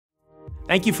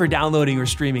Thank you for downloading or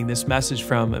streaming this message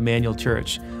from Emmanuel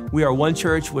Church. We are one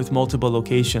church with multiple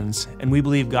locations, and we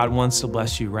believe God wants to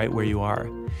bless you right where you are.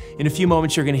 In a few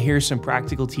moments, you're going to hear some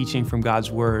practical teaching from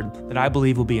God's Word that I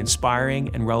believe will be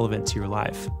inspiring and relevant to your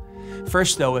life.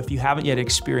 First, though, if you haven't yet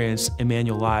experienced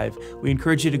Emmanuel Live, we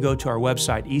encourage you to go to our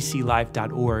website,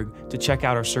 eclife.org, to check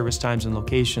out our service times and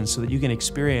locations so that you can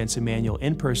experience Emmanuel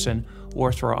in person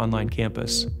or through our online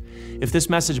campus. If this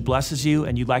message blesses you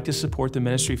and you'd like to support the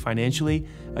ministry financially,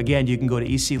 again, you can go to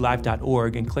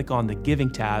eclife.org and click on the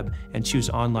Giving tab and choose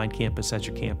Online Campus as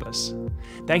your campus.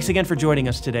 Thanks again for joining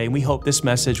us today, and we hope this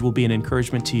message will be an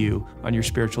encouragement to you on your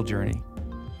spiritual journey.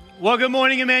 Well, good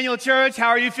morning, Emmanuel Church. How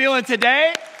are you feeling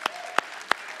today?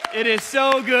 It is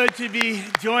so good to be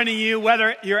joining you,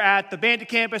 whether you're at the Banter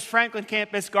campus, Franklin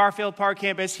campus, Garfield Park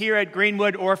campus, here at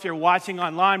Greenwood, or if you're watching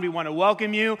online, we want to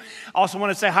welcome you. Also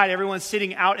want to say hi to everyone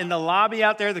sitting out in the lobby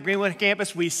out there at the Greenwood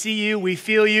campus. We see you, we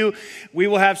feel you. We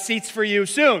will have seats for you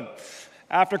soon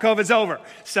after COVID's over.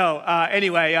 So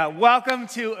anyway, welcome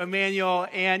to Emmanuel.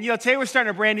 And today we're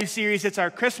starting a brand new series. It's our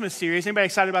Christmas series. Anybody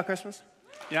excited about Christmas?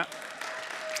 Yeah.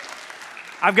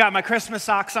 I've got my Christmas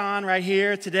socks on right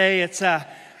here today. It's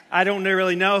I don't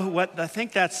really know what, I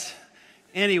think that's,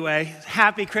 anyway,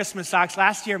 happy Christmas socks.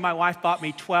 Last year, my wife bought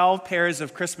me 12 pairs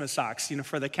of Christmas socks,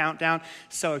 for the countdown.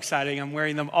 So exciting, I'm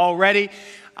wearing them already.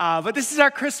 But this is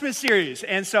our Christmas series,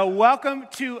 and so welcome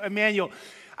to Emmanuel.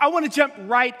 I want to jump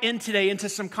right in today into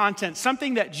some content,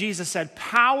 something that Jesus said,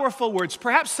 powerful words,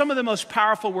 perhaps some of the most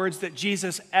powerful words that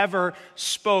Jesus ever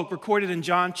spoke, recorded in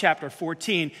John chapter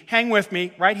 14. Hang with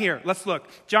me right here. Let's look.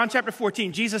 John chapter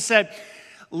 14, Jesus said,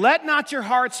 "Let not your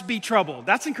hearts be troubled."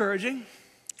 That's encouraging,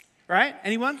 right?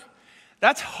 Anyone?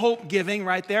 That's hope-giving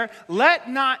right there. Let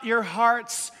not your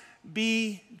hearts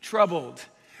be troubled.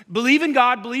 Believe in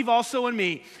God, believe also in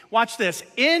me. Watch this.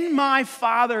 In my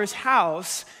Father's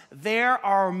house, there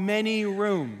are many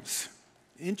rooms.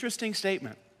 Interesting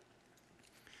statement.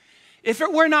 If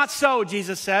it were not so,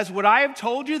 Jesus says, would I have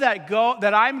told you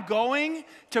that I'm going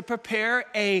to prepare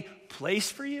a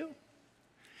place for you?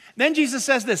 Then Jesus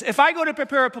says this, if I go to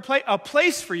prepare a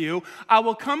place for you, I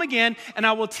will come again and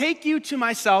I will take you to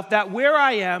myself, that where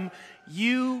I am,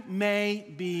 you may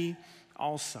be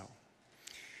also.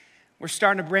 We're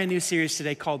starting a brand new series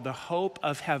today called The Hope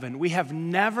of Heaven. We have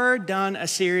never done a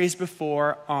series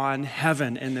before on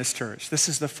heaven in this church. This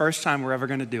is the first time we're ever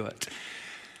going to do it.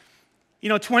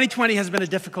 2020 has been a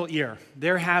difficult year.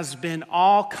 There has been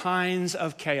all kinds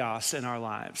of chaos in our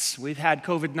lives. We've had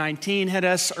COVID-19 hit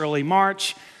us early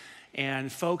March.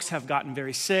 And folks have gotten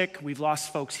very sick. We've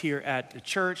lost folks here at the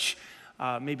church.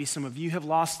 Maybe some of you have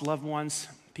lost loved ones.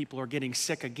 People are getting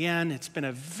sick again. It's been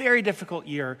a very difficult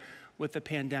year with the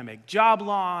pandemic. Job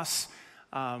loss,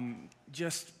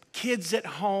 just kids at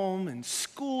home and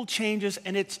school changes,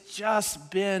 and it's just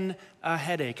been a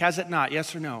headache. Has it not?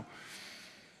 Yes or no?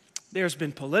 There's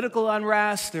been political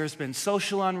unrest. There's been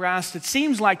social unrest. It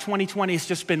seems like 2020 has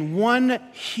just been one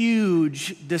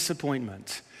huge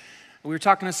disappointment. We were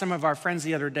talking to some of our friends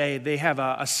the other day. They have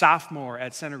a sophomore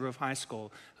at Center Grove High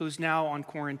School who's now on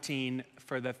quarantine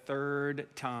for the third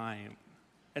time.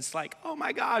 It's like, oh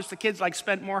my gosh, the kid's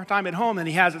spent more time at home than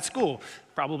he has at school.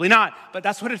 Probably not, but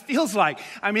that's what it feels like.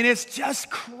 I mean, it's just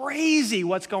crazy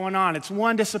what's going on. It's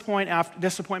one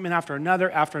disappointment after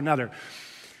another.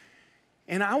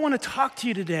 And I want to talk to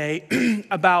you today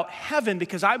about heaven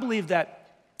because I believe that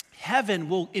heaven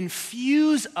will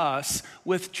infuse us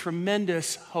with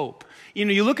tremendous hope.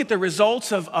 You look at the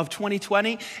results of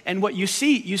 2020, and what you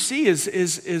see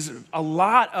is a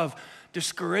lot of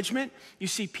discouragement. You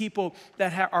see people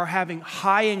that are having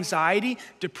high anxiety.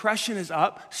 Depression is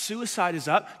up. Suicide is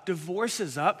up. Divorce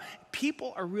is up.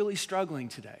 People are really struggling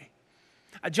today.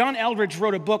 John Eldredge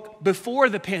wrote a book before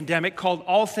the pandemic called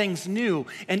All Things New.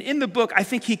 And in the book, I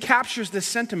think he captures this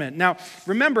sentiment. Now,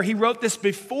 remember, he wrote this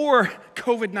before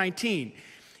COVID-19.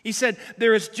 He said,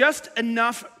 there is just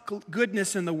enough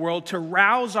goodness in the world to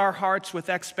rouse our hearts with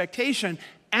expectation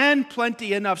and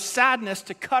plenty enough sadness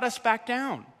to cut us back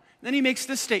down. Then he makes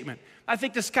this statement. I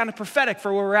think this is kind of prophetic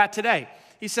for where we're at today.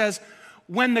 He says,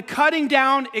 when the cutting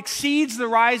down exceeds the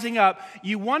rising up,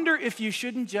 you wonder if you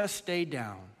shouldn't just stay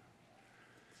down.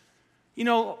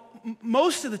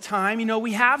 Most of the time,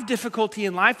 we have difficulty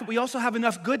in life, but we also have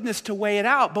enough goodness to weigh it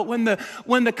out. But when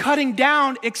the cutting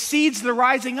down exceeds the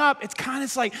rising up, it's kind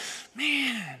of like,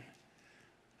 man,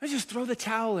 let's just throw the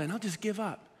towel in. I'll just give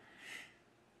up.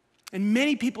 And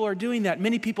many people are doing that.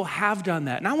 Many people have done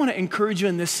that. And I want to encourage you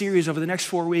in this series over the next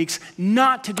 4 weeks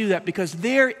not to do that because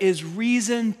there is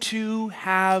reason to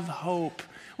have hope.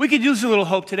 We could use a little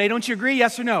hope today. Don't you agree?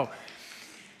 Yes or no?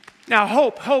 Now,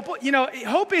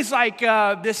 hope is like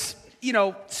this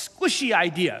squishy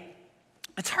idea.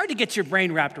 It's hard to get your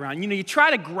brain wrapped around. You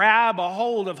try to grab a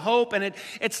hold of hope, and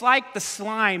it's like the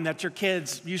slime that your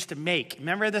kids used to make.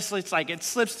 Remember this? It's like it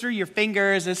slips through your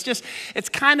fingers. It's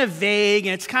kind of vague,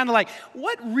 and it's kind of like,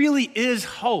 what really is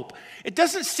hope? It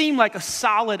doesn't seem like a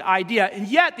solid idea, and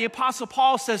yet the Apostle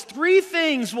Paul says 3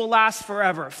 things will last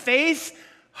forever: faith,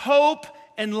 hope,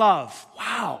 and love.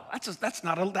 Wow, that's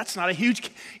not a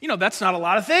huge, that's not a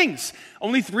lot of things.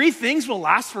 Only 3 things will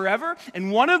last forever,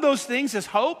 and one of those things is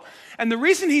hope. And the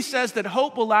reason he says that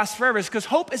hope will last forever is because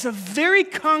hope is a very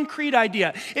concrete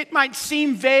idea. It might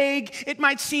seem vague, it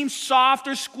might seem soft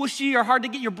or squishy or hard to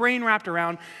get your brain wrapped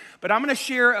around, but I'm going to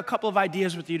share a couple of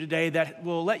ideas with you today that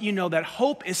will let you know that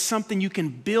hope is something you can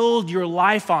build your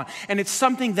life on, and it's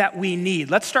something that we need.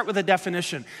 Let's start with a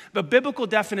definition, the biblical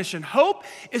definition. Hope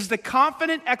is the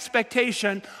confident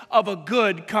expectation of a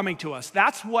good coming to us.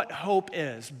 That's what hope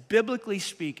is, biblically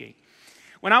speaking.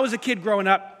 When I was a kid growing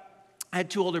up, I had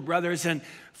 2 older brothers, and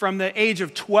from the age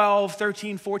of 12,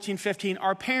 13, 14, 15,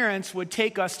 our parents would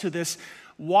take us to this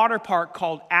water park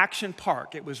called Action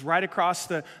Park. It was right across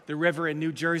the river in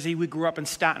New Jersey. We grew up in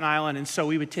Staten Island, and so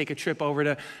we would take a trip over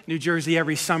to New Jersey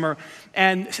every summer.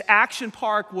 And Action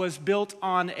Park was built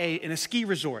in a ski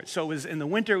resort. So it was in the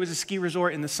winter, it was a ski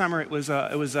resort. In the summer, it was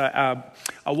a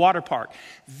water park.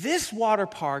 This water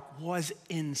park was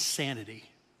insanity.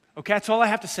 Okay, that's all I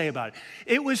have to say about it.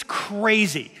 It was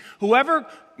crazy. Whoever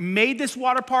made this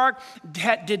water park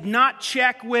did not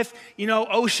check with,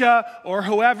 OSHA or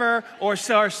whoever or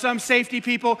some safety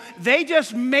people. They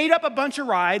just made up a bunch of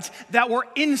rides that were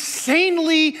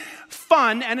insanely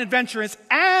fun and adventurous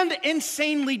and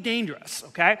insanely dangerous,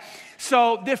 okay?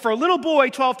 So for a little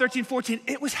boy, 12, 13, 14,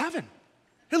 it was heaven.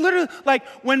 It literally, like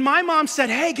when my mom said,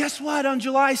 hey, guess what? On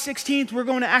July 16th, we're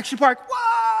going to Action Park.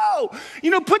 Whoa!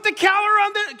 Put the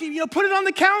calendar put it on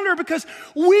the calendar because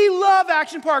we love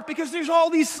Action Park because there's all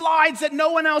these slides that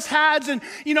no one else has. And,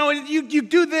 you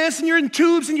do this and you're in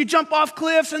tubes and you jump off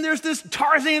cliffs and there's this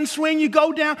Tarzan swing, you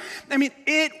go down. I mean,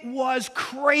 it was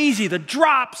crazy. The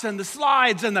drops and the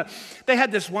slides and they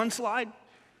had this one slide.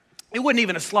 It wasn't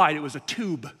even a slide. It was a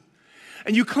tube.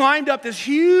 And you climbed up this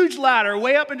huge ladder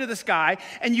way up into the sky,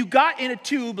 and you got in a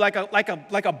tube like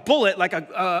a bullet,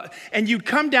 and you'd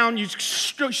come down, you'd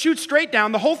shoot straight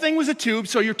down. The whole thing was a tube,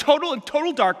 so you're in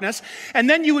total darkness. And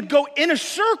then you would go in a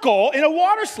circle in a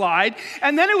water slide,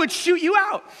 and then it would shoot you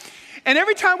out. And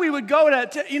every time we would go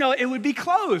it would be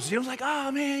closed. It was like,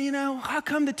 oh man, how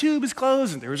come the tube is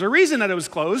closed? And there was a reason that it was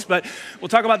closed, but we'll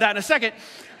talk about that in a second.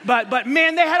 But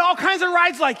man, they had all kinds of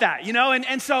rides like that,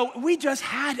 and so we just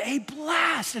had a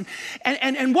blast.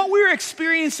 And what we were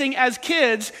experiencing as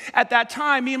kids at that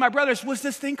time, me and my brothers, was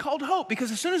this thing called hope.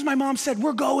 Because as soon as my mom said,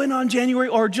 we're going on January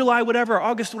or July, whatever,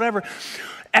 August, whatever,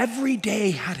 every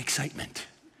day had excitement.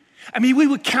 I mean, we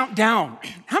would count down.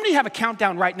 How many have a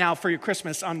countdown right now for your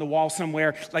Christmas on the wall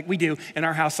somewhere like we do in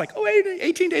our house? Like,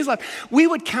 18 days left. We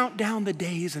would count down the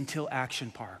days until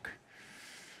Action Park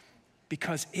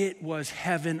because it was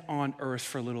heaven on earth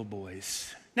for little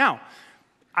boys. Now,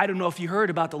 I don't know if you heard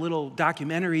about the little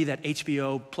documentary that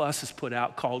HBO Plus has put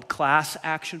out called Class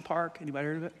Action Park. Anybody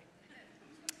heard of it?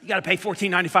 You got to pay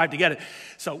 $14.95 to get it,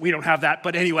 so we don't have that.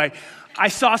 But anyway, I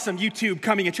saw some YouTube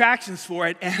coming attractions for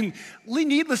it, and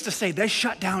needless to say, they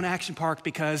shut down Action Park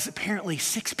because apparently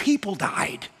 6 people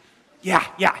died. Yeah.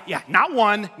 Not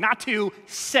 1, not 2,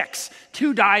 6.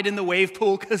 2 died in the wave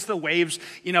pool because the waves,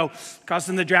 caused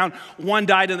them to drown. 1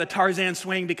 died in the Tarzan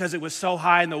swing because it was so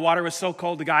high and the water was so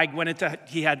cold. The guy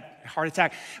he had a heart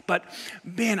attack. But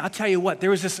man, I'll tell you what,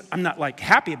 there was this, I'm not like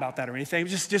happy about that or anything.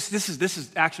 Just this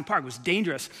is Action Park. It was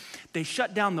dangerous. They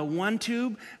shut down the one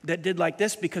tube that did like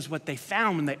this because what they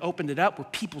found when they opened it up were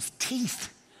people's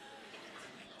teeth.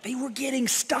 They were getting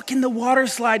stuck in the water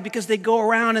slide because they'd go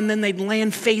around and then they'd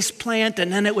land face plant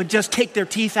and then it would just take their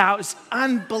teeth out. It's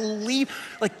unbelievable.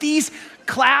 Like these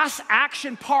Class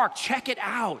Action Park, check it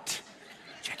out.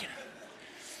 Check it out.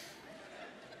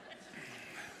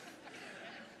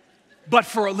 But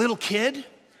for a little kid,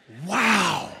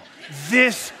 wow,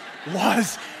 this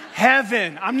was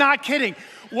heaven. I'm not kidding.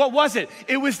 What was it?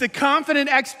 It was the confident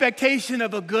expectation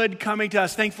of a good coming to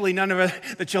us. Thankfully, none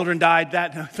of the children died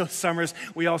those summers.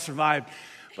 We all survived,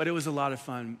 but it was a lot of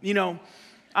fun.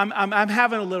 I'm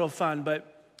having a little fun,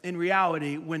 but in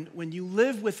reality, when you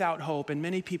live without hope, and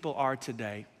many people are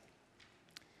today,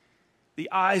 the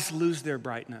eyes lose their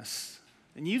brightness.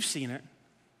 And you've seen it.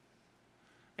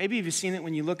 Maybe you've seen it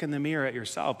when you look in the mirror at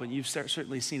yourself, but you've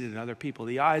certainly seen it in other people.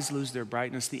 The eyes lose their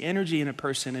brightness. The energy in a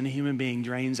person, in a human being,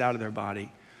 drains out of their body.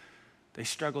 They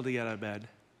struggle to get out of bed.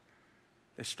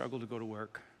 They struggle to go to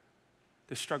work.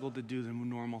 They struggle to do the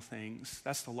normal things.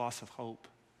 That's the loss of hope.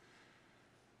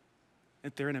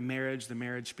 If they're in a marriage, the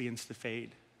marriage begins to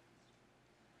fade.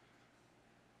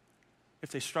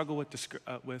 If they struggle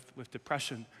with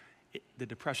depression, the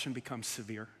depression becomes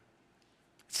severe.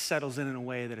 It settles in a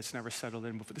way that it's never settled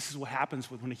in before. This is what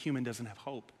happens when a human doesn't have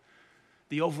hope.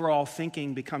 The overall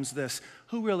thinking becomes this: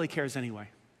 who really cares anyway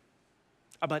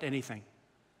about anything?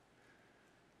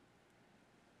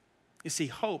 You see,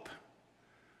 hope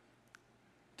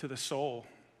to the soul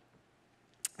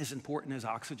is important as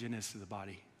oxygen is to the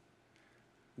body.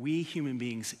 We human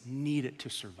beings need it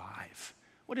to survive.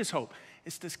 What is hope?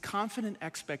 It's this confident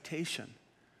expectation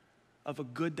of a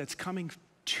good that's coming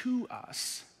to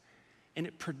us, and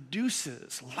it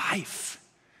produces life,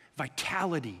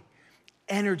 vitality,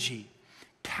 energy,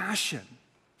 passion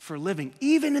for living,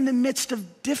 even in the midst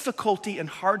of difficulty and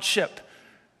hardship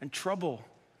and trouble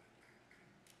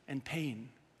and pain.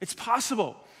 It's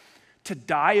possible to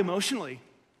die emotionally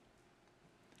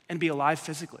and be alive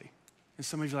physically. And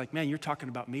some of you are like, man, you're talking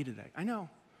about me today. I know,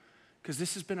 because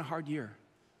this has been a hard year.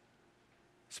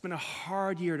 It's been a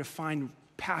hard year to find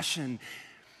passion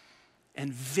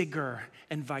and vigor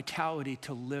and vitality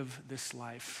to live this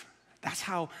life. That's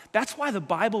why the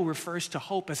Bible refers to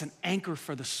hope as an anchor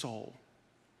for the soul.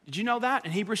 Did you know that?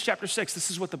 In Hebrews chapter 6, this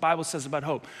is what the Bible says about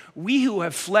hope. We who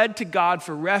have fled to God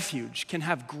for refuge can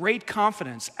have great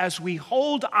confidence as we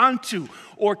hold onto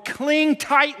or cling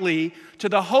tightly to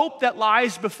the hope that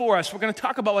lies before us. We're going to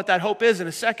talk about what that hope is in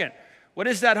a second. What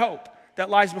is that hope that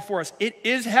lies before us? It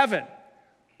is heaven.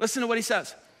 Listen to what he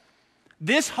says.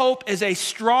 This hope is a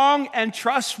strong and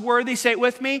trustworthy, say it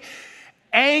with me,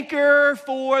 anchor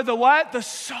for the what? The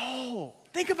soul.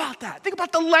 Think about that. Think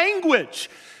about the language.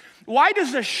 Why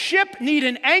does a ship need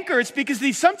an anchor? It's because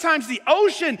sometimes the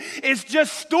ocean is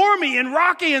just stormy and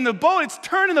rocky, and the boat, it's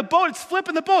turning the boat, it's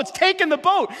flipping the boat, it's taking the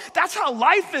boat. That's how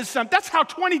life is. That's how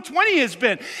 2020 has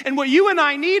been. And what you and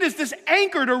I need is this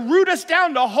anchor to root us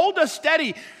down, to hold us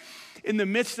steady in the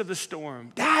midst of the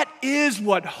storm. That is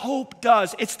what hope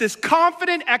does. It's this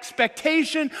confident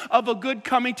expectation of a good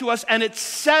coming to us, and it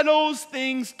settles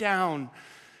things down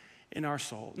in our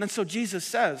soul. And so Jesus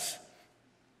says,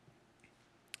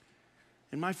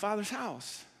 in my Father's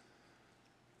house,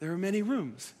 there are many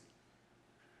rooms.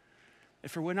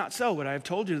 If it were not so, would I have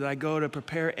told you that I go to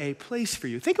prepare a place for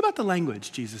you? Think about the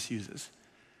language Jesus uses.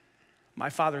 My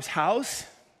Father's house.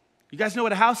 You guys know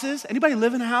what a house is? Anybody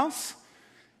live in a house?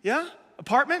 Yeah?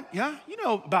 Apartment? Yeah? You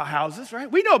know about houses,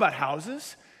 right? We know about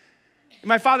houses. In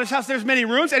my Father's house, there's many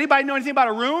rooms. Anybody know anything about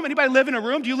a room? Anybody live in a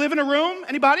room? Do you live in a room?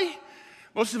 Anybody?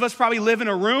 Most of us probably live in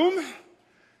a room.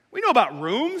 We know about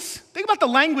rooms. Think about the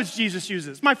language Jesus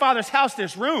uses. My Father's house,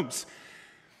 there's rooms.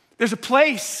 There's a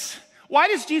place. Why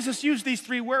does Jesus use these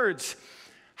three words?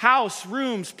 House,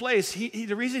 rooms, place.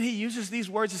 The reason he uses these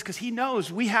words is because he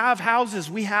knows we have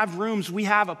houses, we have rooms, we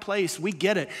have a place. We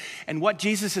get it. And what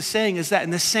Jesus is saying is that in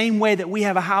the same way that we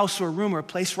have a house or a room or a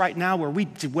place right now where we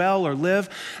dwell or live,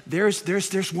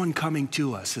 there's one coming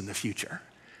to us in the future.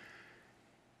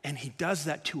 And he does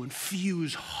that to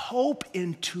infuse hope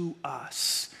into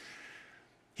us.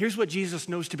 Here's what Jesus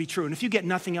knows to be true. And if you get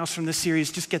nothing else from this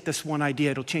series, just get this one idea.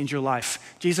 It'll change your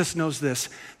life. Jesus knows this,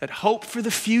 that hope for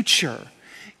the future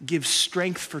gives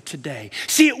strength for today.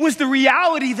 See, it was the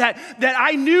reality that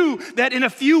I knew that in a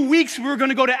few weeks we were going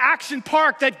to go to Action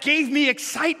Park that gave me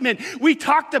excitement. We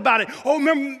talked about it. Oh,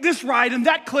 remember this ride and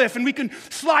that cliff, and we can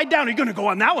slide down. Are you going to go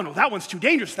on that one? Oh, that one's too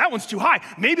dangerous. That one's too high.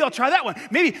 Maybe I'll try that one.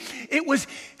 Maybe. It was,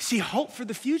 see, hope for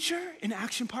the future in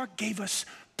Action Park gave us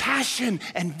passion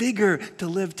and vigor to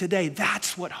live today.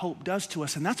 That's what hope does to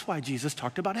us, and that's why Jesus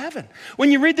talked about heaven.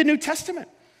 When you read the New Testament,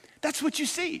 that's what you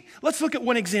see. Let's look at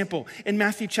one example in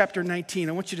Matthew chapter 19.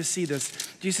 I want you to see this.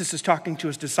 Jesus is talking to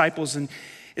his disciples, and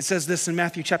it says this in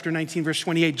Matthew chapter 19, verse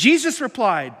 28. Jesus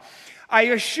replied, I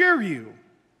assure you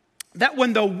that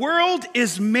when the world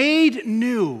is made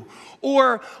new,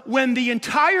 or when the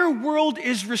entire world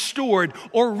is restored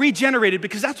or regenerated,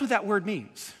 because that's what that word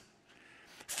means.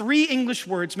 3 English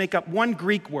words make up one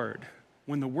Greek word.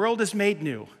 When the world is made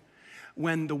new,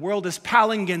 when the world is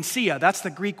palingenesia, that's the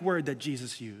Greek word that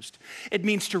Jesus used. It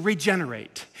means to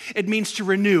regenerate. It means to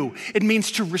renew. It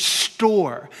means to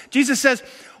restore. Jesus says,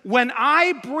 when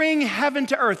I bring heaven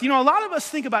to earth, a lot of us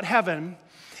think about heaven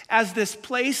as this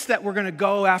place that we're going to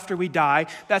go after we die,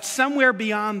 that's somewhere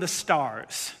beyond the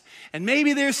stars. And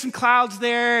maybe there's some clouds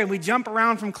there, and we jump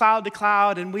around from cloud to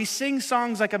cloud, and we sing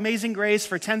songs like Amazing Grace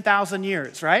for 10,000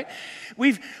 years, right?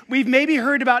 We've maybe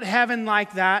heard about heaven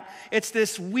like that. It's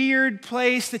this weird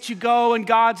place that you go, and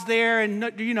God's there, and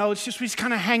it's just we just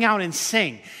kind of hang out and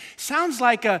sing. Sounds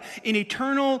like an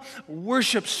eternal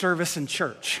worship service in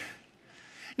church.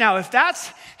 Now, if that's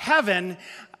heaven,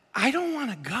 I don't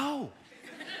want to go.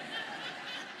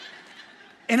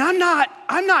 And I'm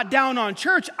not down on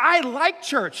church. I like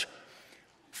church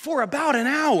for about an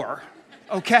hour,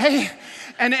 okay?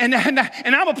 And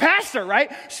I'm a pastor,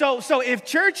 right? So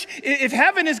if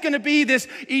heaven is going to be this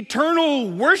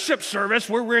eternal worship service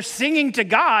where we're singing to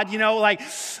God, like,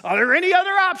 are there any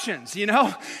other options,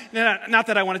 Not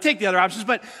that I want to take the other options,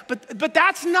 but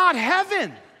that's not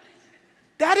heaven.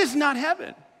 That is not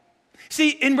heaven.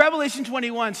 See, in Revelation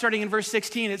 21, starting in verse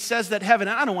 16, it says that heaven,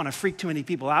 I don't want to freak too many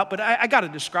people out, but I got to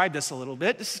describe this a little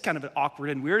bit. This is kind of awkward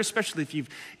and weird, especially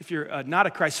if you're not a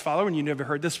Christ follower and you've never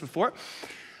heard this before.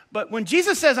 But when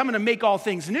Jesus says, I'm going to make all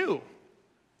things new,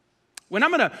 when I'm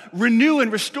going to renew and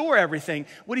restore everything,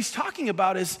 what he's talking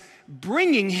about is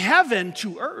bringing heaven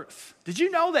to earth. Did you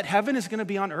know that heaven is going to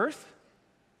be on earth?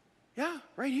 Yeah,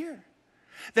 right here.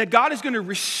 That God is going to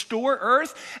restore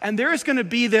earth, and there is going to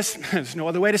be this, there's no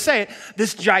other way to say it,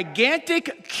 this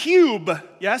gigantic cube.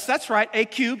 Yes, that's right, a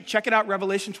cube. Check it out,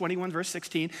 Revelation 21, verse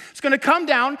 16. It's going to come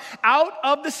down out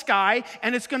of the sky,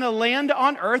 and it's going to land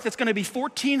on earth. It's going to be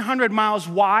 1,400 miles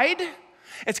wide.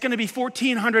 It's going to be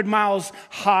 1,400 miles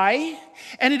high,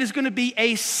 and it is going to be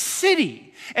a city.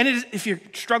 And it is, if you're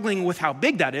struggling with how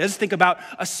big that is, think about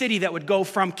a city that would go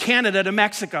from Canada to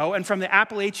Mexico and from the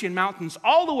Appalachian Mountains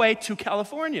all the way to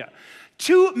California.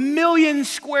 2 million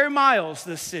square miles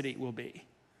this city will be.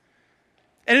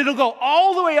 And it'll go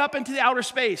all the way up into the outer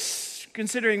space,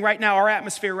 considering right now, our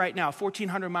atmosphere right now,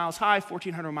 1,400 miles high,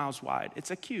 1,400 miles wide.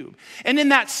 It's a cube. And in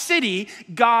that city,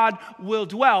 God will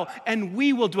dwell, and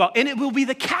we will dwell. And it will be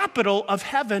the capital of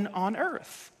heaven on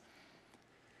earth.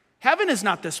 Heaven is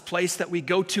not this place that we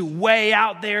go to way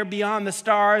out there beyond the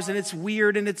stars, and it's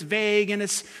weird and it's vague and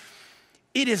it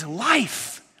is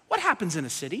life. What happens in a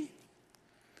city?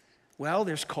 Well,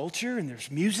 there's culture and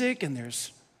there's music and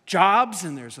there's jobs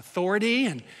and there's authority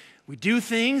and we do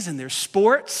things and there's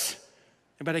sports.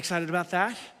 Everybody excited about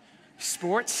that?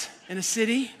 Sports in a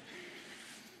city?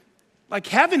 Like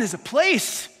heaven is a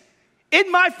place.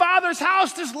 In my Father's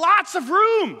house, there's lots of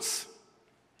rooms.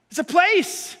 It's a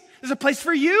place. There's a place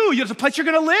for you. There's a place you're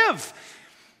going to live.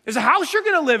 There's a house you're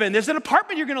going to live in. There's an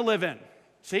apartment you're going to live in.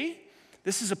 See?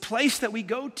 This is a place that we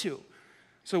go to.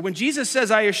 So when Jesus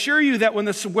says, I assure you that when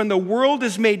the world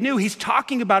is made new, he's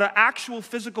talking about an actual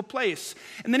physical place.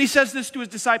 And then he says this to his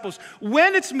disciples,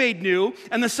 when it's made new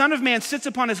and the Son of Man sits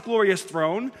upon his glorious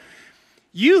throne,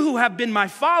 you who have been my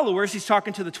followers, he's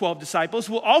talking to the 12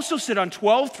 disciples, will also sit on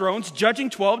 12 thrones, judging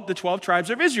the 12 tribes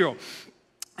of Israel.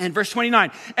 And verse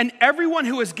 29, and everyone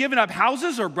who has given up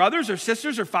houses or brothers or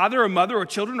sisters or father or mother or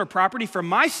children or property for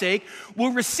my sake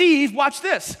will receive, watch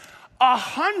this,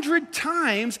 100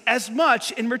 times as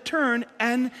much in return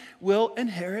and will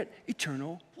inherit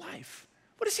eternal life.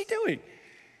 What is he doing?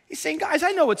 He's saying, guys,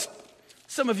 I know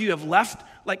some of you have left,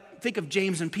 like think of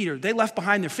James and Peter. They left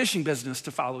behind their fishing business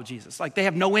to follow Jesus. Like they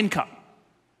have no income.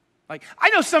 Like, I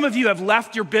know some of you have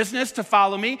left your business to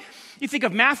follow me. You think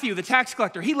of Matthew, the tax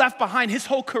collector. He left behind his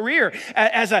whole career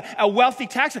as a wealthy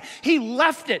tax collector. He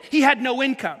left it. He had no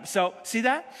income. So, see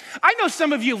that? I know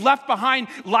some of you have left behind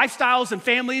lifestyles and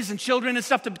families and children and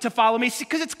stuff to follow me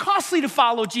because it's costly to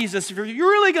follow Jesus if you're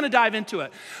really going to dive into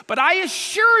it. But I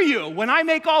assure you, when I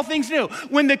make all things new,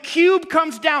 when the cube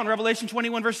comes down, Revelation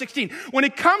 21, verse 16, when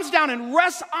it comes down and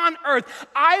rests on earth,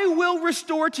 I will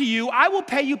restore to you, I will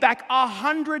pay you back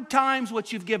 100 times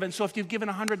what you've given. So if you've given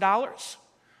 $100,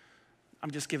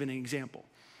 I'm just giving an example.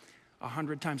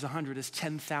 100 times 100 is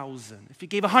 10,000. If you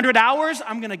gave 100 hours,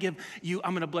 I'm going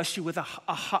to bless you with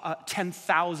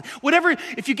 10,000. Whatever,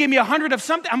 if you gave me 100 of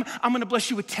something, I'm going to bless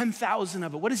you with 10,000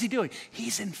 of it. What is he doing?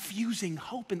 He's infusing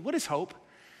hope. And what is hope?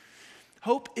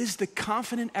 Hope is the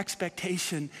confident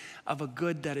expectation of a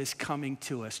good that is coming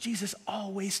to us. Jesus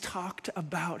always talked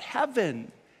about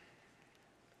heaven.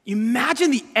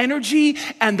 Imagine the energy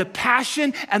and the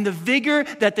passion and the vigor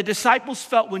that the disciples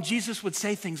felt when Jesus would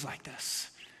say things like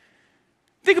this.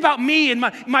 Think about me and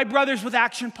my brothers with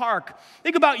Action Park.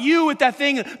 Think about you with that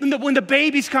thing when the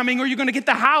baby's coming, or you're going to get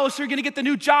the house, or you're going to get the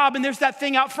new job, and there's that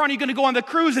thing out front, you're going to go on the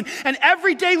cruise, and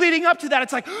every day leading up to that,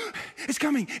 it's like, it's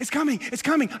coming, it's coming, it's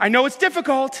coming. I know it's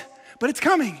difficult, but it's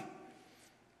coming.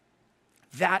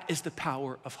 That is the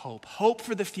power of hope. Hope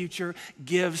for the future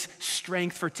gives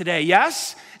strength for today.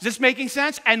 Yes? Is this making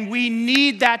sense? And we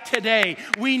need that today.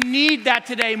 We need that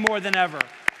today more than ever.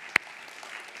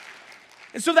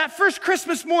 And so that first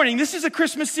Christmas morning, this is a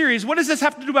Christmas series. What does this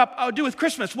have to do with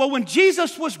Christmas? Well, when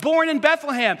Jesus was born in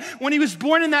Bethlehem, when he was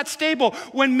born in that stable,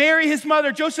 when Mary, his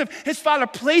mother, Joseph, his father,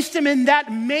 placed him in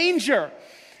that manger,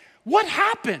 what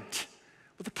happened?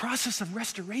 But the process of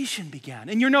restoration began.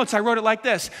 In your notes, I wrote it like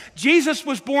this. Jesus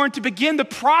was born to begin the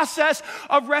process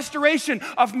of restoration,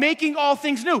 of making all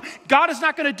things new. God is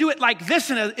not going to do it like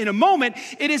this in a moment.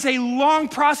 It is a long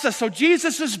process. So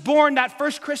Jesus is born that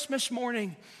first Christmas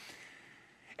morning.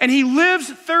 And he lives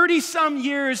 30-some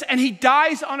years, and he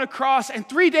dies on a cross. And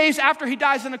 3 days after he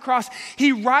dies on a cross,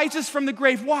 he rises from the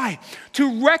grave. Why?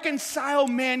 To reconcile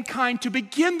mankind, to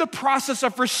begin the process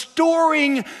of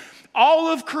restoring all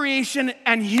of creation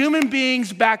and human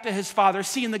beings back to his Father.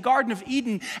 See, in the Garden of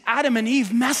Eden, Adam and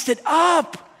Eve messed it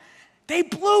up. They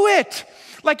blew it.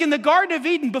 Like in the Garden of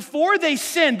Eden, before they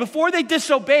sinned, before they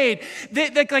disobeyed,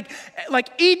 like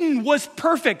Eden was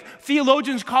perfect.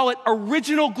 Theologians call it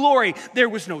original glory. There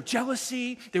was no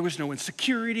jealousy. There was no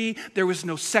insecurity. There was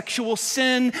no sexual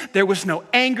sin. There was no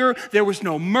anger. There was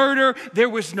no murder. There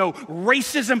was no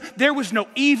racism. There was no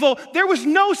evil. There was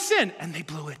no sin. And they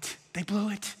blew it. They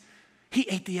blew it. He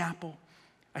ate the apple.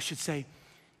 I should say,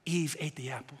 Eve ate the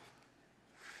apple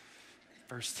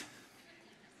first.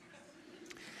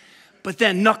 But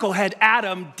then knucklehead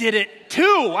Adam did it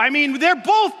too. I mean, they're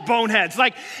both boneheads.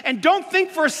 And don't think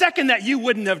for a second that you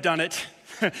wouldn't have done it,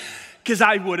 because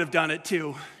I would have done it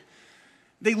too.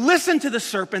 They listened to the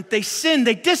serpent. They sinned.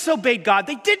 They disobeyed God.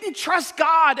 They didn't trust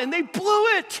God, and they blew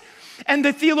it. And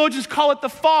the theologians call it the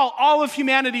fall. All of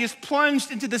humanity is plunged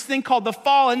into this thing called the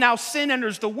fall, and now sin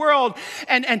enters the world.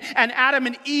 And Adam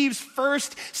and Eve's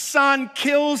first son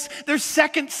kills their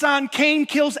second son. Cain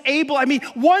kills Abel. I mean,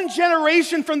 one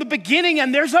generation from the beginning,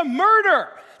 and there's a murder.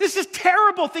 This is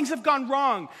terrible. Things have gone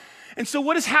wrong. And so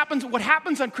what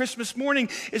happens on Christmas morning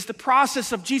is the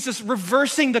process of Jesus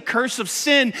reversing the curse of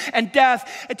sin and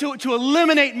death to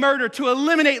eliminate murder, to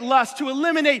eliminate lust, to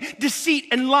eliminate deceit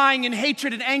and lying and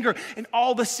hatred and anger and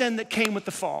all the sin that came with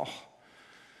the fall.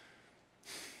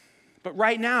 But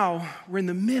right now, we're in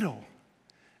the middle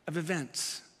of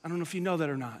events. I don't know if you know that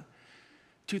or not.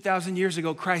 2,000 years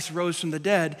ago, Christ rose from the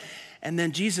dead. And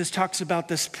then Jesus talks about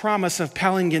this promise of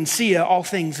palingenesia, all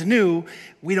things new.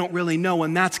 We don't really know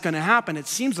when that's going to happen. It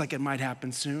seems like it might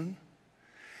happen soon.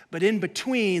 But in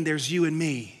between, there's you and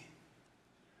me.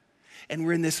 And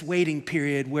we're in this waiting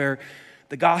period where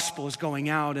the gospel is going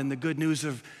out and the good news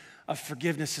of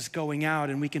forgiveness is going out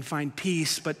and we can find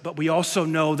peace. But we also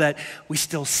know that we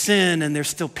still sin and there's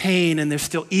still pain and there's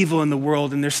still evil in the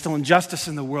world and there's still injustice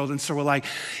in the world. And so we're like,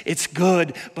 it's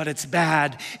good, but it's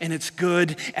bad. And it's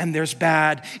good and there's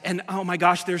bad. And oh my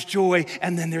gosh, there's joy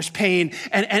and then there's pain.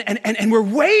 And we're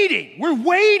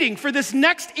waiting for this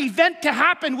next event to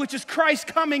happen, which is Christ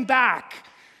coming back.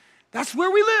 That's where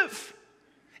we live.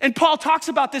 And Paul talks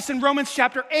about this in Romans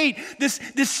chapter 8, this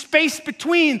space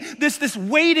between, this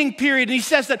waiting period. And he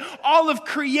says that all of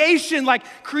creation, like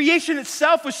creation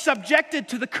itself, was subjected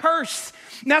to the curse.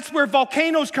 And that's where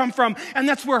volcanoes come from, and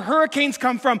that's where hurricanes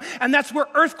come from, and that's where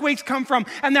earthquakes come from,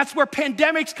 and that's where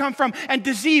pandemics come from, and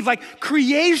disease. Like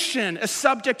creation is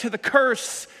subject to the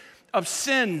curse of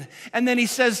sin. And then he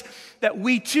says that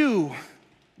we too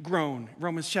groan,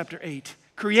 Romans chapter 8.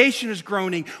 Creation is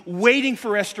groaning, waiting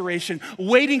for restoration,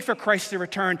 waiting for Christ to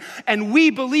return. And we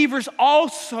believers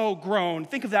also groan.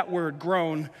 Think of that word,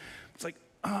 groan. It's like,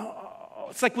 oh,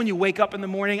 it's like when you wake up in the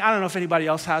morning. I don't know if anybody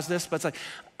else has this, but it's like,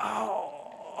 oh.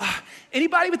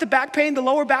 Anybody with the back pain, the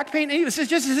lower back pain? Is it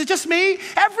just me?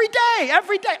 Every day.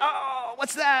 Oh,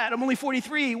 what's that? I'm only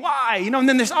 43. Why? And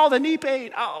then there's all the knee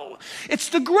pain. Oh, it's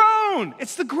the groan.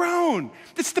 It's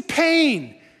the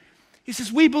pain. He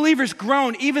says, we believers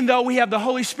groan even though we have the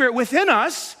Holy Spirit within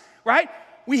us, right?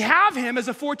 We have him as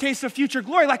a foretaste of future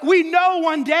glory. Like we know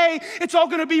one day it's all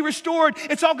going to be restored.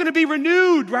 It's all going to be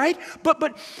renewed, right? But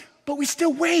we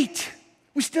still wait.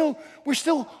 We're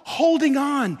still holding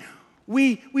on.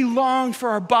 We long for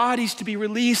our bodies to be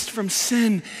released from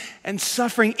sin and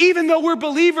suffering. Even though we're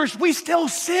believers, we still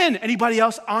sin. Anybody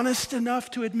else honest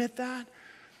enough to admit that?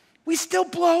 We still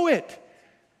blow it.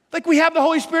 Like we have the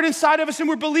Holy Spirit inside of us and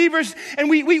we're believers and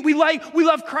we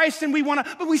love Christ and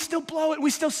but we still blow it, we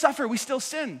still suffer, we still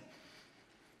sin. And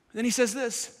then he says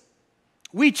this,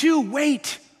 we too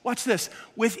wait, watch this,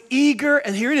 with eager,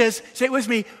 and here it is, say it with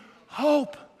me,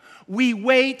 hope. We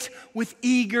wait with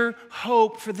eager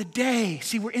hope for the day.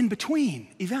 See, we're in between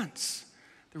events,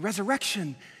 the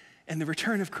resurrection and the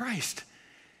return of Christ.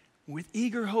 With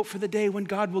eager hope for the day when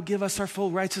God will give us our full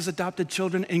rights as adopted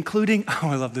children, including, oh,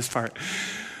 I love this part,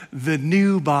 the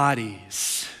new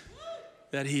bodies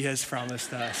that he has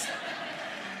promised us.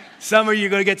 Some of you are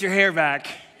going to get your hair back.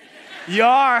 You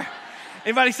are.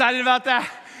 Anybody excited about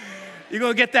that? You're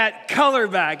going to get that color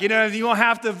back. You won't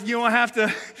have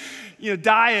to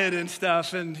dye it and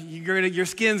stuff, and your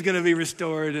skin's going to be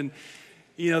restored. And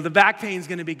the back pain's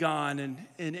going to be gone,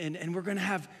 and we're going to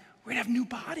have new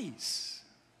bodies.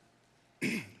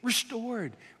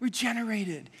 Restored,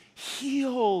 regenerated,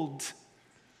 healed.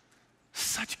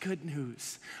 Such good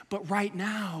news. But right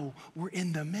now, we're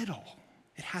in the middle.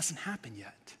 It hasn't happened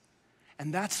yet.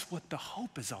 And that's what the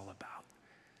hope is all about.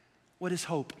 What is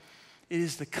hope? It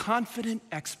is the confident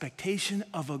expectation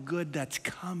of a good that's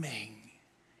coming.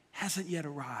 Hasn't yet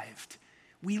arrived.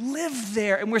 We live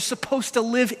there, and we're supposed to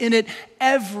live in it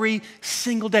every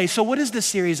single day. So what is this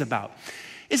series about?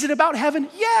 Is it about heaven?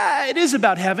 Yeah, it is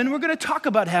about heaven. We're going to talk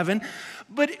about heaven.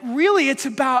 But really, it's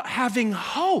about having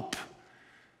hope.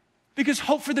 Because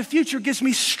hope for the future gives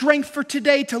me strength for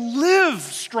today to live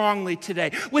strongly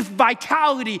today with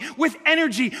vitality, with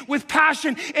energy, with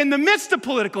passion in the midst of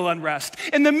political unrest,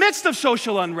 in the midst of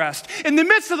social unrest, in the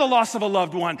midst of the loss of a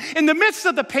loved one, in the midst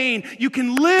of the pain. You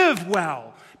can live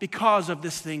well because of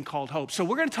this thing called hope. So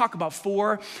we're going to talk about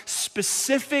 4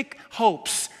 specific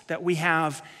hopes that we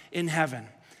have in heaven.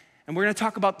 And we're going to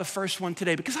talk about the first one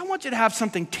today because I want you to have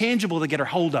something tangible to get a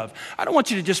hold of. I don't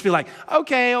want you to just be like,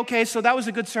 okay, so that was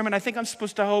a good sermon. I think I'm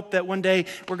supposed to hope that one day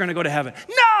we're going to go to heaven.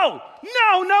 No.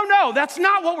 That's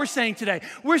not what we're saying today.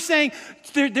 We're saying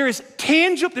there's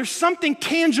something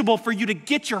tangible for you to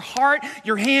get your heart,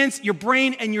 your hands, your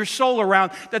brain, and your soul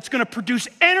around that's going to produce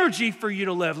energy for you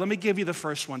to live. Let me give you the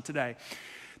first one today.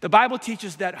 The Bible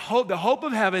teaches that the hope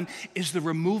of heaven is the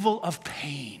removal of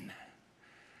pain.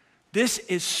 This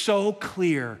is so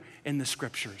clear in the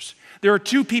scriptures. There are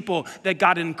 2 people that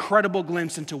got an incredible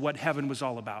glimpse into what heaven was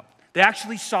all about. They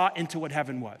actually saw into what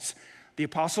heaven was. The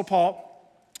Apostle Paul,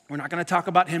 we're not going to talk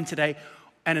about him today,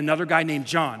 and another guy named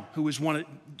John, who was one of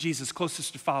Jesus'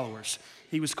 closest followers.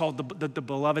 He was called the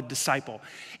beloved disciple.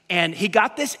 And he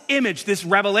got this image, this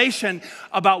revelation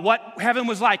about what heaven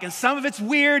was like. And some of it's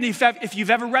weird. If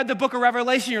you've ever read the book of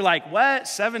Revelation, you're like, what?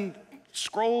 7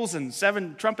 scrolls and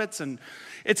 7 trumpets, and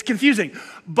it's confusing.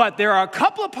 But there are a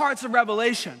couple of parts of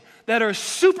Revelation that are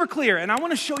super clear, and I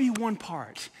want to show you one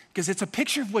part because it's a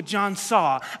picture of what John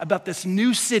saw about this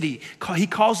new city. He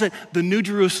calls it the New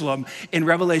Jerusalem in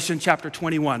Revelation chapter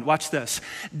 21. Watch this.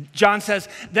 John says,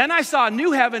 "Then I saw a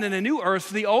new heaven and a new earth.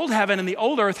 The old heaven and the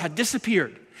old earth had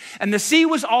disappeared, and the sea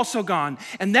was also gone.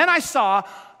 And then I saw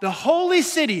the holy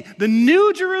city, the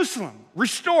New Jerusalem,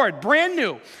 restored, brand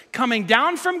new, coming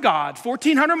down from God,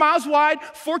 1,400 miles wide,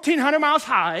 1,400 miles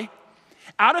high,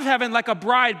 out of heaven like a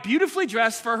bride beautifully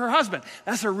dressed for her husband."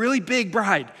 That's a really big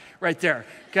bride right there,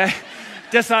 okay?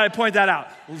 Just thought I'd point that out.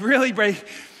 Really big.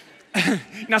 You're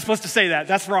not supposed to say that.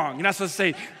 That's wrong. You're not supposed to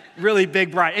say really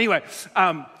big bride. Anyway,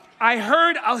 I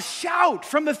heard a shout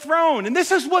from the throne, and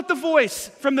this is what the voice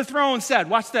from the throne said.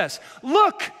 Watch this.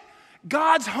 "Look,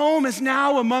 God's home is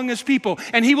now among his people,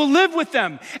 and he will live with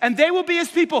them, and they will be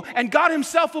his people, and God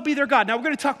himself will be their God." Now, we're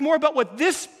going to talk more about what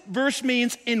this verse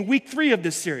means in week 3 of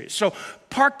this series. So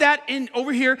park that in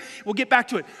over here. We'll get back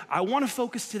to it. I want to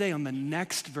focus today on the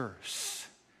next verse.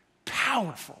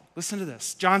 Powerful. Listen to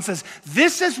this. John says,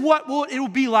 this is what it will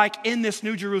be like in this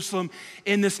New Jerusalem,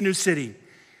 in this new city.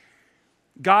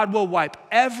 God will wipe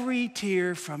every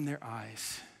tear from their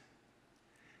eyes,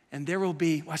 and there will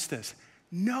be, watch this,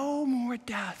 no more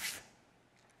death.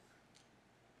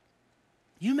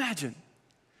 You imagine.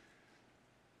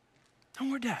 No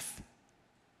more death.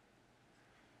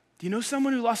 Do you know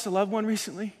someone who lost a loved one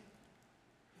recently?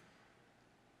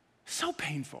 So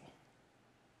painful.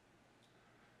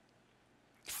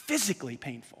 Physically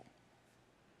painful.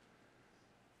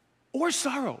 Or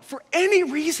sorrow for any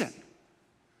reason.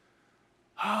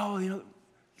 Oh, the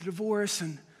divorce,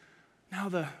 and now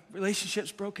the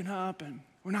relationship's broken up, and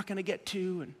we're not going to get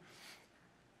to. And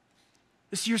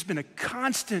this year's been a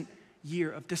constant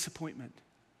year of disappointment.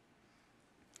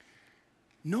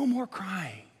 No more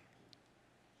crying.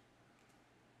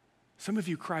 Some of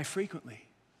you cry frequently.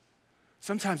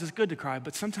 Sometimes it's good to cry,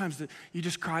 but sometimes you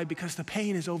just cry because the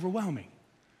pain is overwhelming.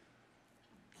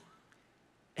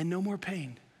 And no more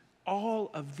pain. All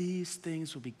of these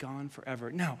things will be gone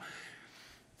forever. Now,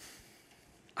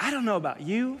 I don't know about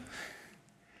you,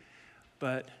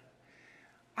 but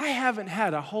I haven't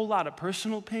had a whole lot of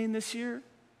personal pain this year,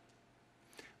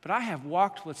 but I have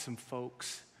walked with some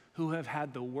folks who have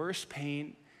had the worst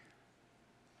pain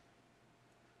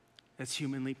that's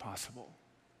humanly possible.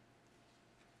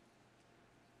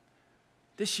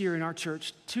 This year in our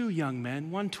church, 2 young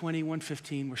men, 120,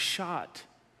 115, were shot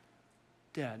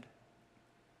dead.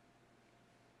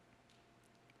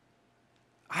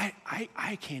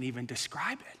 I can't even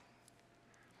describe it.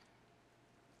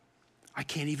 I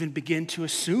can't even begin to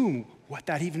assume what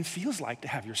that even feels like to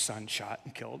have your son shot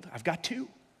and killed. I've got 2.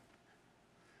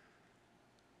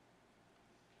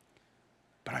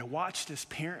 But But I watched his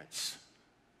parents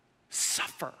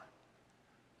suffer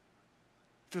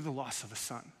through the loss of a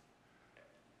son.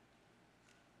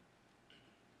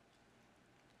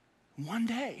 One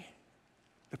day,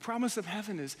 the promise of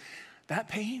heaven is that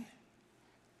pain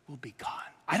will be gone.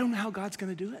 I don't know how God's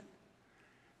going to do it,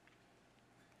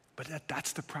 but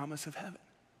that's the promise of heaven.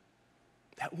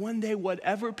 That one day,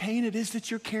 whatever pain it is that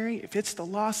you're carrying, if it's the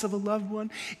loss of a loved one,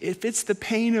 if it's the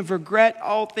pain of regret,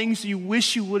 all things you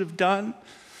wish you would have done,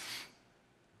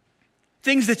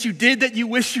 things that you did that you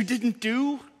wish you didn't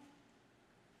do,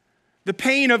 the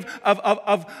pain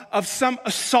of some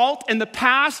assault in the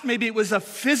past, maybe it was a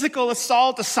physical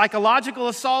assault, a psychological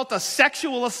assault, a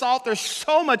sexual assault. There's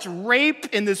so much rape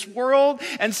in this world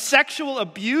and sexual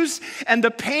abuse, and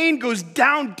the pain goes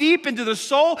down deep into the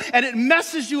soul, and it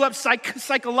messes you up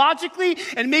psychologically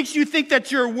and makes you think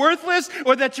that you're worthless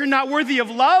or that you're not worthy of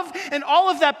love. And all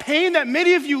of that pain that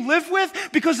many of you live with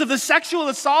because of the sexual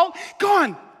assault,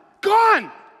 gone.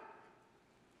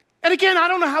 And again, I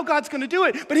don't know how God's going to do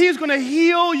it, but he is going to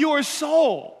heal your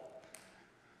soul.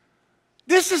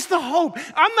 This is the hope.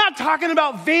 I'm not talking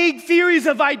about vague theories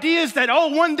of ideas that,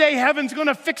 one day heaven's going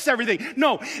to fix everything.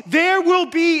 No, there will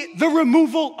be the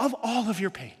removal of all of your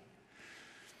pain.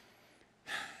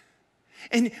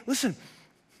 And listen,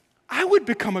 I would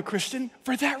become a Christian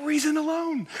for that reason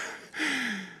alone.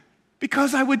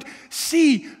 Because I would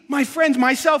see my friends,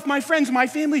 myself, my friends, my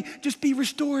family just be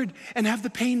restored and have the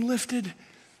pain lifted.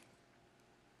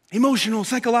 Emotional,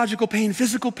 psychological pain,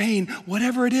 physical pain,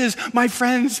 whatever it is. My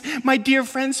friends, my dear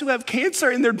friends who have cancer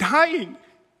and they're dying.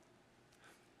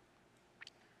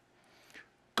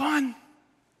 Gone.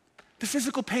 The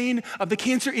physical pain of the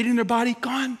cancer eating their body,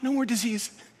 gone. No more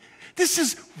disease. This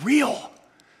is real.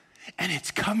 And it's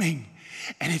coming.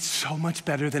 And it's so much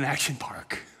better than Action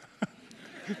Park.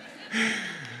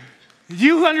 Do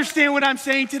you understand what I'm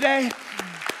saying today?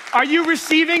 Are you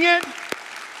receiving it?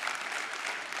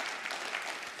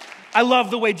 I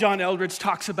love the way John Eldredge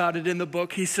talks about it in the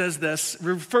book. He says this,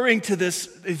 referring to this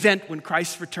event when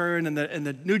Christ's return and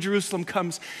the New Jerusalem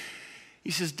comes.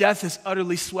 He says, death is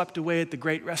utterly swept away at the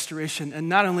great restoration. And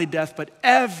not only death, but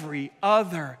every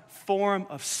other form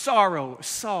of sorrow,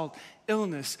 assault,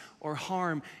 illness, or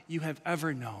harm you have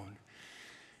ever known.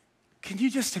 Can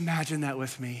you just imagine that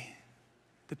with me?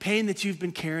 The pain that you've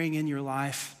been carrying in your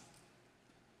life,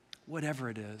 whatever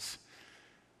it is,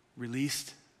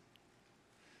 released,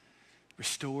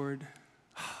 restored.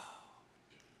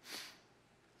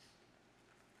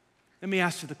 Let me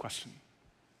ask you the question.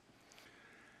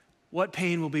 What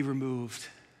pain will be removed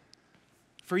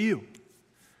for you?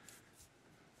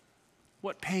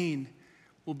 What pain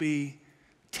will be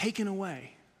taken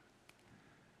away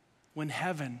when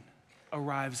heaven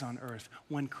arrives on earth,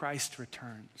 when Christ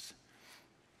returns?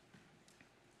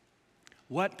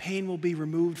 What pain will be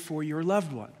removed for your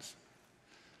loved ones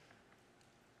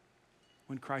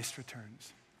when Christ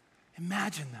returns?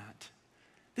 Imagine that.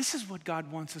 This is what God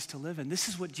wants us to live in. This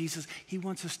is what he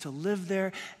wants us to live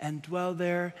there and dwell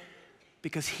there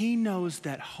because he knows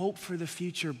that hope for the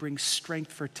future brings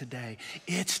strength for today.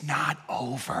 It's not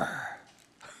over.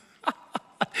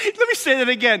 Let me say that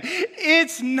again.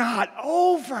 It's not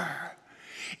over.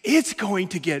 It's going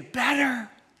to get better.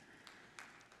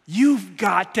 You've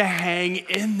got to hang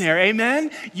in there.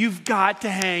 Amen? You've got to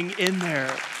hang in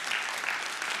there.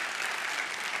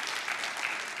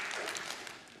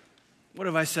 What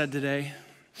have I said today?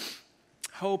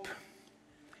 Hope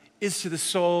is to the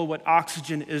soul what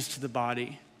oxygen is to the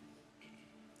body.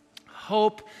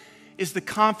 Hope is the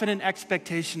confident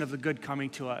expectation of the good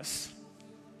coming to us.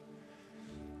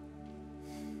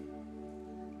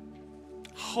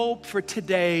 Hope for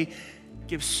today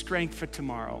gives strength for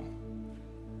tomorrow.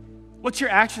 What's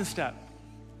your action step?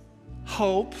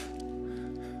 Hope.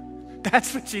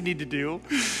 That's what you need to do.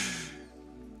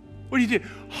 What do you do?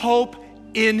 Hope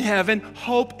in heaven,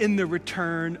 hope in the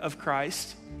return of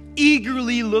Christ.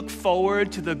 Eagerly look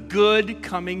forward to the good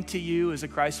coming to you as a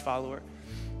Christ follower.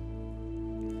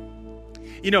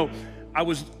 You know, I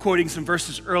was quoting some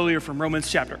verses earlier from Romans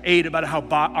chapter 8 about how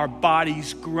our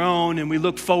bodies groan, and we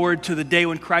look forward to the day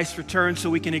when Christ returns so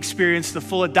we can experience the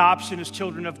full adoption as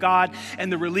children of God and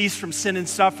the release from sin and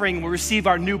suffering, and we'll receive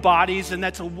our new bodies, and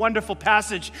that's a wonderful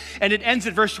passage. And it ends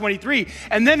at verse 23.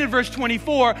 And then in verse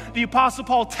 24, the Apostle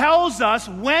Paul tells us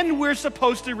when we're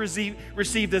supposed to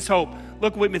receive this hope.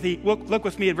 Look with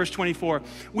me at verse 24.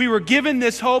 We were given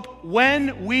this hope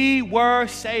when we were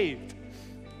saved.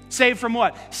 Saved from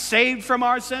what? Saved from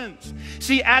our sins.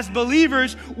 See, as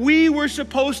believers, we were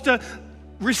supposed to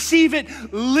receive it,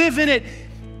 live in it,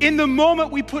 in the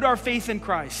moment we put our faith in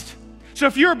Christ. So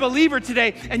if you're a believer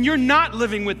today and you're not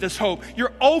living with this hope,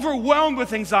 you're overwhelmed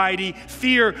with anxiety,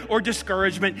 fear, or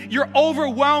discouragement, you're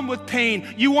overwhelmed with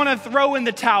pain, you want to throw in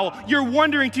the towel, you're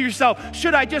wondering to yourself,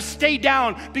 should I just stay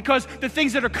down because the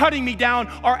things that are cutting me down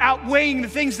are outweighing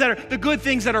the good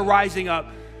things that are rising up?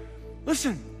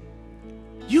 Listen,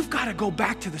 you've got to go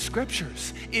back to the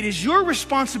scriptures. It is your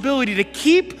responsibility to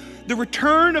keep the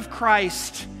return of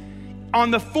Christ on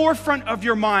the forefront of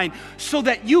your mind so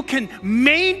that you can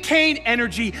maintain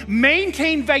energy,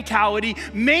 maintain vitality,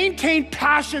 maintain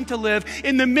passion to live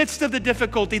in the midst of the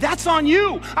difficulty. That's on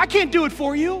you. I can't do it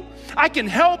for you. I can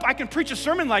help, I can preach a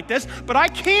sermon like this, but I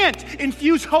can't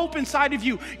infuse hope inside of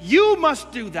you. You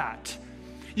must do that.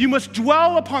 You must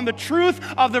dwell upon the truth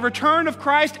of the return of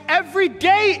Christ every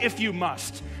day if you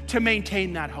must, to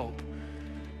maintain that hope.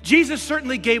 Jesus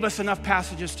certainly gave us enough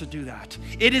passages to do that.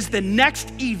 It is the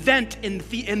next event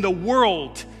in the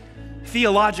world,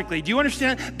 theologically. Do you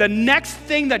understand? The next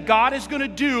thing that God is going to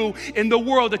do in the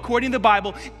world, according to the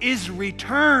Bible, is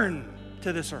return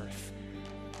to this earth.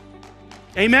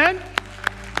 Amen?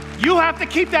 You have to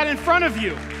keep that in front of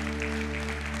you.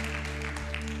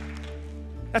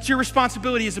 That's your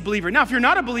responsibility as a believer. Now, if you're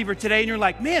not a believer today and you're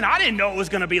like, man, I didn't know it was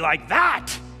going to be like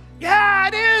that. Yeah,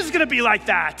 it is going to be like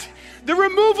that. The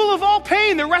removal of all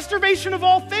pain, the restoration of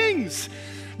all things.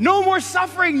 No more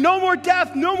suffering, no more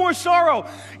death, no more sorrow.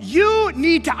 You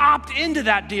need to opt into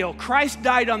that deal. Christ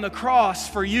died on the cross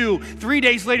for you. 3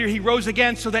 days later, he rose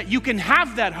again so that you can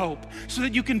have that hope, so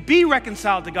that you can be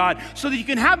reconciled to God, so that you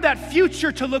can have that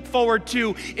future to look forward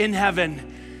to in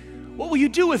heaven. What will you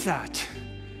do with that?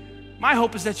 My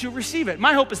hope is that you'll receive it.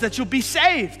 My hope is that you'll be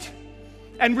saved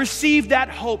and receive that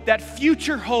hope, that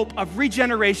future hope of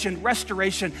regeneration,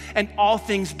 restoration, and all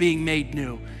things being made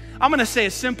new. I'm going to say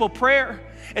a simple prayer.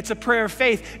 It's a prayer of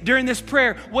faith. During this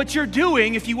prayer, what you're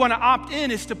doing, if you want to opt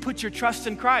in, is to put your trust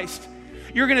in Christ.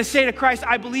 You're going to say to Christ,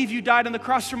 I believe you died on the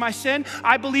cross for my sin.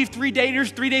 I believe 3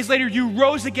 days later, you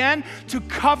rose again to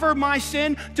cover my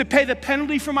sin, to pay the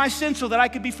penalty for my sin so that I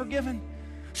could be forgiven,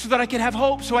 so that I can have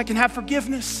hope, so I can have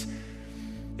forgiveness.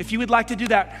 If you would like to do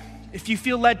that, if you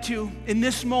feel led to in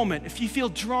this moment, if you feel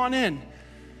drawn in,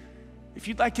 if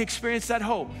you'd like to experience that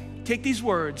hope, take these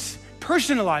words,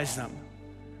 personalize them.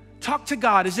 Talk to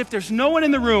God as if there's no one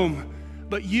in the room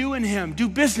but you and him. Do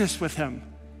business with him.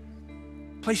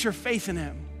 Place your faith in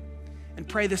him and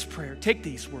pray this prayer. Take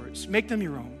these words, make them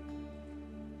your own.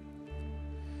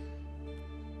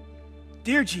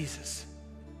 Dear Jesus,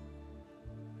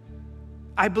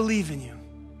 I believe in you.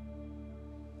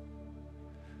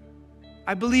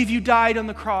 I believe you died on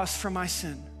the cross for my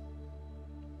sin,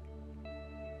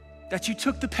 that you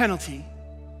took the penalty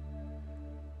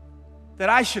that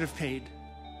I should have paid.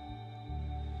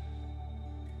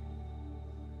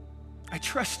 I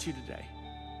trust you today.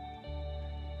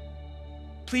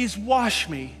 Please wash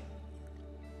me,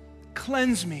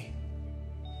 cleanse me,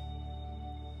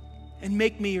 and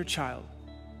make me your child.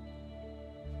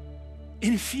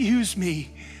 Infuse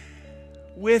me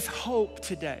with hope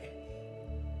today.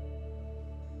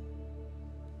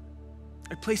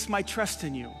 I place my trust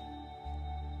in you.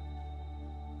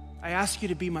 I ask you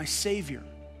to be my Savior,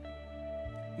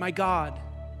 my God,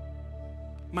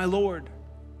 my Lord.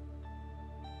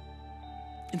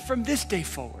 And from this day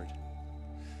forward,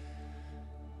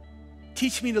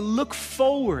 teach me to look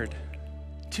forward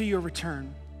to your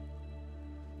return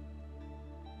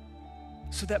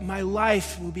so that my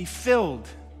life will be filled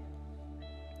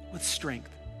with strength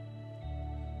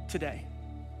today.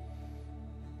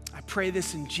 I pray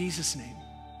this in Jesus' name.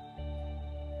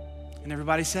 And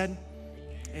everybody said,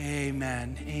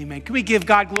 amen, amen. Can we give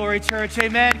God glory, church?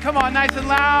 Amen. Come on, nice and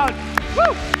loud.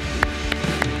 Woo!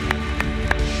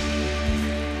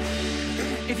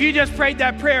 If you just prayed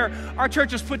that prayer, our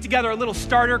church has put together a little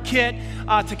starter kit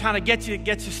to kind of get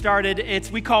you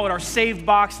started. We call it our saved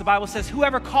box. The Bible says,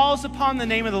 whoever calls upon the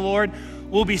name of the Lord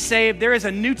will be saved. There is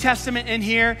a New Testament in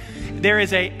here. There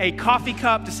is a coffee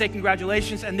cup to say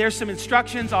congratulations, and there's some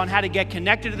instructions on how to get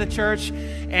connected to the church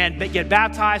and get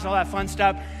baptized, all that fun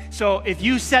stuff. So if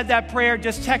you said that prayer,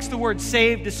 just text the word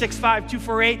SAVED to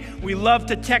 65248. We love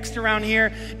to text around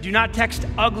here. Do not text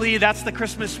ugly. That's the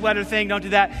Christmas sweater thing. Don't do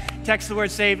that. Text the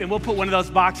word SAVED, and we'll put one of those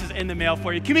boxes in the mail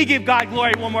for you. Can we give God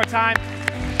glory one more time?